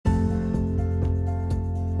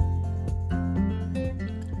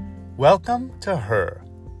Welcome to Her,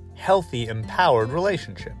 Healthy, Empowered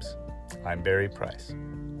Relationships. I'm Barry Price.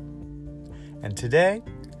 And today,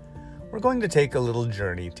 we're going to take a little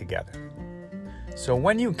journey together. So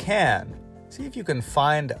when you can, see if you can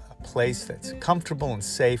find a place that's comfortable and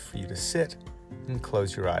safe for you to sit and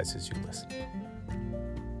close your eyes as you listen.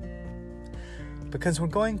 Because we're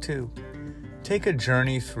going to take a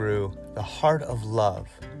journey through the heart of love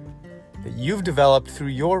that you've developed through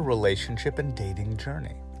your relationship and dating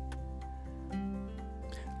journey.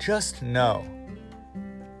 Just know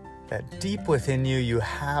that deep within you, you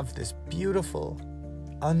have this beautiful,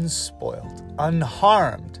 unspoiled,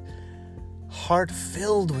 unharmed heart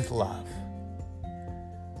filled with love.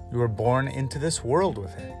 You were born into this world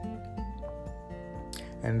with it.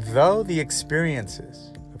 And though the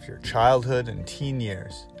experiences of your childhood and teen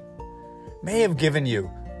years may have given you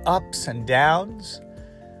ups and downs,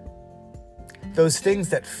 those things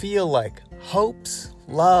that feel like hopes,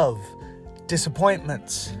 love,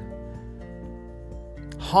 disappointments,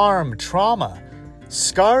 harm, trauma,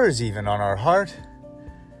 scars even on our heart,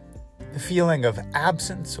 the feeling of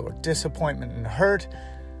absence or disappointment and hurt,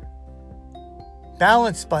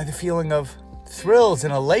 balanced by the feeling of thrills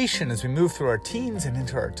and elation as we move through our teens and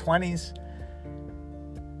into our 20s,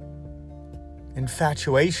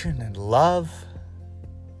 infatuation and love,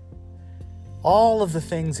 all of the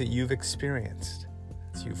things that you've experienced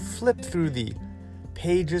as you flip through the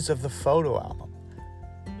pages of the photo album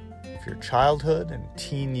of your childhood and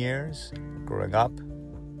teen years, growing up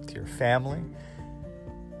with your family,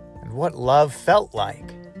 and what love felt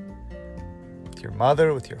like with your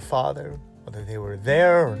mother, with your father, whether they were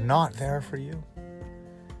there or not there for you.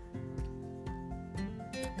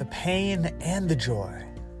 The pain and the joy,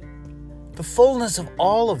 the fullness of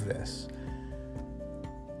all of this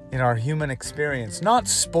in our human experience, not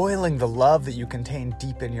spoiling the love that you contain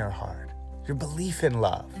deep in your heart. Your belief in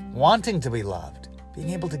love, wanting to be loved, being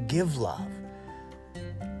able to give love.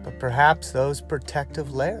 But perhaps those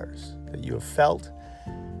protective layers that you have felt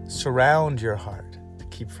surround your heart to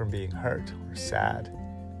keep from being hurt or sad.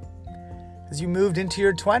 As you moved into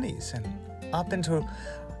your 20s and up into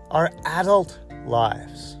our adult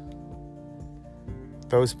lives,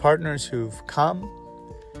 those partners who've come,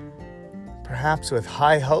 perhaps with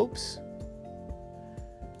high hopes,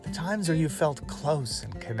 the times where you felt close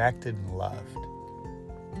and connected and loved.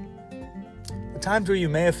 The times where you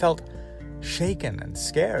may have felt shaken and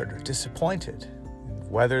scared or disappointed in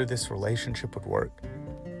whether this relationship would work.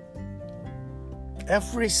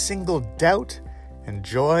 Every single doubt and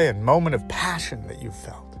joy and moment of passion that you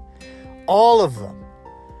felt, all of them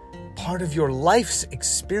part of your life's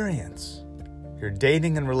experience, your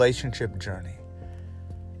dating and relationship journey.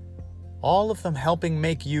 All of them helping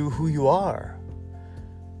make you who you are,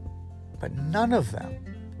 but none of them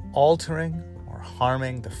altering or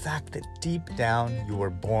harming the fact that deep down you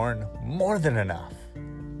were born more than enough,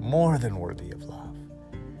 more than worthy of love.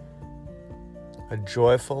 A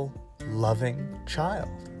joyful, loving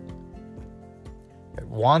child that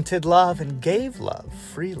wanted love and gave love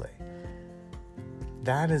freely.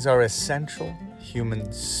 That is our essential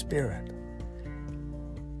human spirit.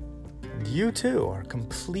 And you too are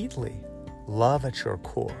completely love at your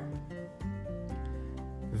core.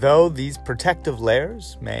 Though these protective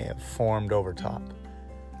layers may have formed over top,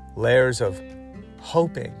 layers of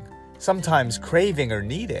hoping, sometimes craving or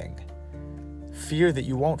needing, fear that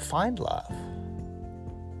you won't find love,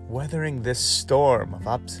 weathering this storm of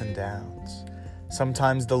ups and downs,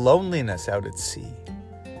 sometimes the loneliness out at sea,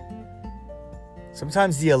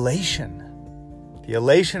 sometimes the elation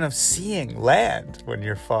of seeing land when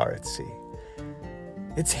you're far at sea.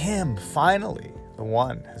 It's him, finally, the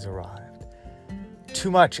one has arrived. Too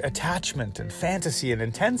much attachment and fantasy and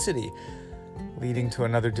intensity, leading to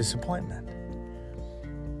another disappointment.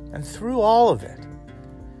 And through all of it,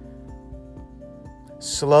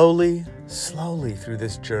 slowly through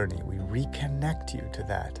this journey, we reconnect you to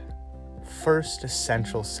that first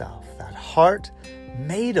essential self, that heart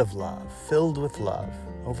made of love, filled with love,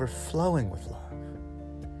 overflowing with love.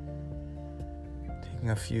 Taking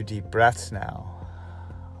a few deep breaths now,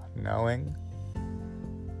 knowing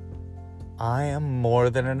I am more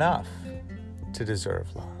than enough to deserve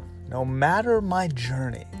love. No matter my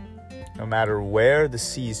journey, no matter where the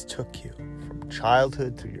seas took you, from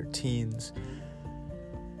childhood through your teens,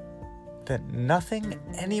 that nothing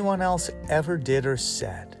anyone else ever did or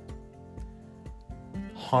said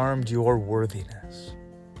harmed your worthiness.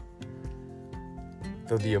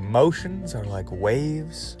 Though the emotions are like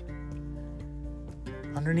waves,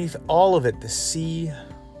 underneath all of it, the sea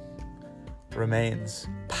remains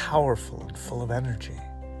powerful and full of energy,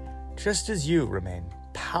 just as you remain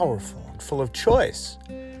powerful and full of choice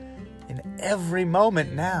in every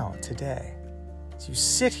moment now, today. As you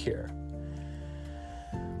sit here,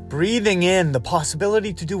 breathing in the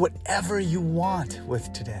possibility to do whatever you want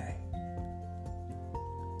with today.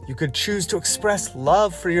 You could choose to express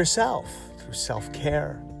love for yourself through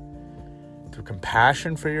self-care, through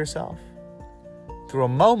compassion for yourself, through a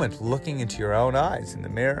moment looking into your own eyes in the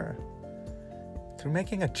mirror, through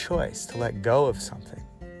making a choice to let go of something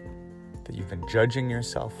that you've been judging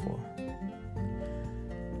yourself for.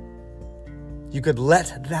 You could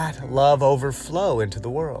let that love overflow into the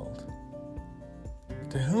world.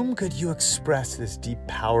 To whom could you express this deep,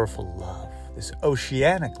 powerful love, this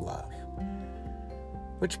oceanic love?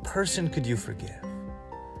 Which person could you forgive?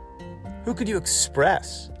 Who could you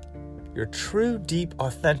express your true, deep,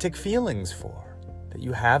 authentic feelings for that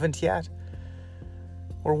you haven't yet?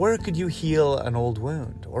 Or where could you heal an old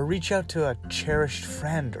wound or reach out to a cherished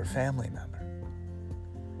friend or family member?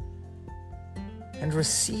 And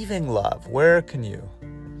receiving love, where can you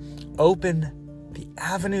open the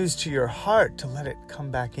avenues to your heart to let it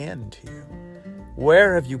come back into you?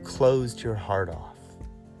 Where have you closed your heart off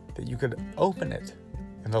that you could open it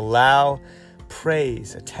and allow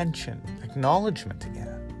praise, attention, acknowledgement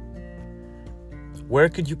again? Where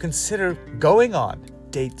could you consider going on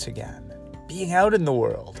dates again, being out in the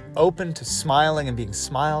world, open to smiling and being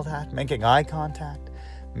smiled at, making eye contact,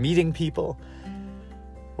 meeting people?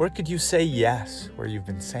 Where could you say yes where you've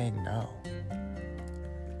been saying no?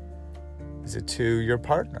 Is it to your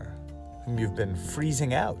partner whom you've been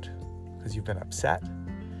freezing out because you've been upset?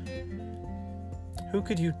 Who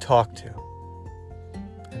could you talk to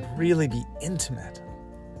and really be intimate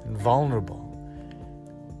and vulnerable?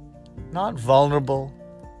 Not vulnerable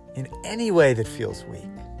in any way that feels weak.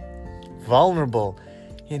 Vulnerable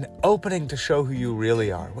in opening to show who you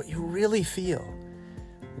really are, what you really feel,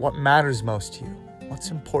 what matters most to you, what's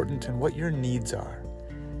important and what your needs are.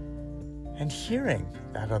 And hearing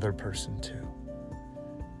that other person too.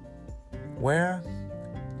 Where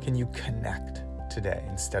can you connect today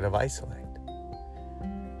instead of isolate?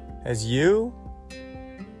 As you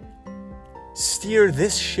steer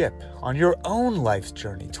this ship on your own life's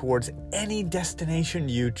journey towards any destination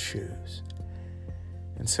you choose.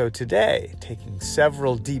 And so today, taking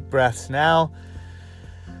several deep breaths now,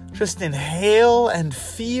 just inhale and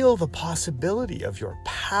feel the possibility of your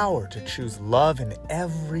power to choose love in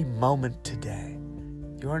every moment today.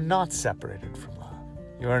 You are not separated from love.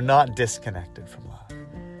 You are not disconnected from love.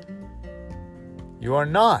 You are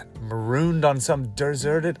not marooned on some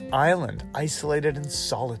deserted island, isolated in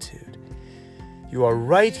solitude. You are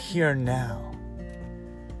right here now,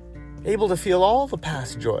 able to feel all the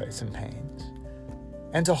past joys and pains,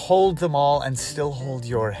 and to hold them all and still hold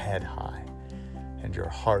your head high and your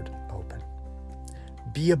heart open.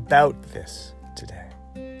 Be about this today.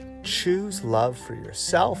 Choose love for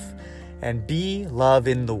yourself and be love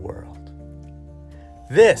in the world.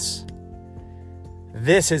 This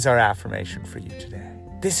is our affirmation for you today.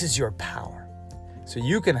 This is your power. So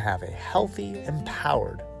you can have a healthy,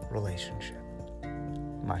 empowered relationship.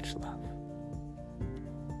 Much love.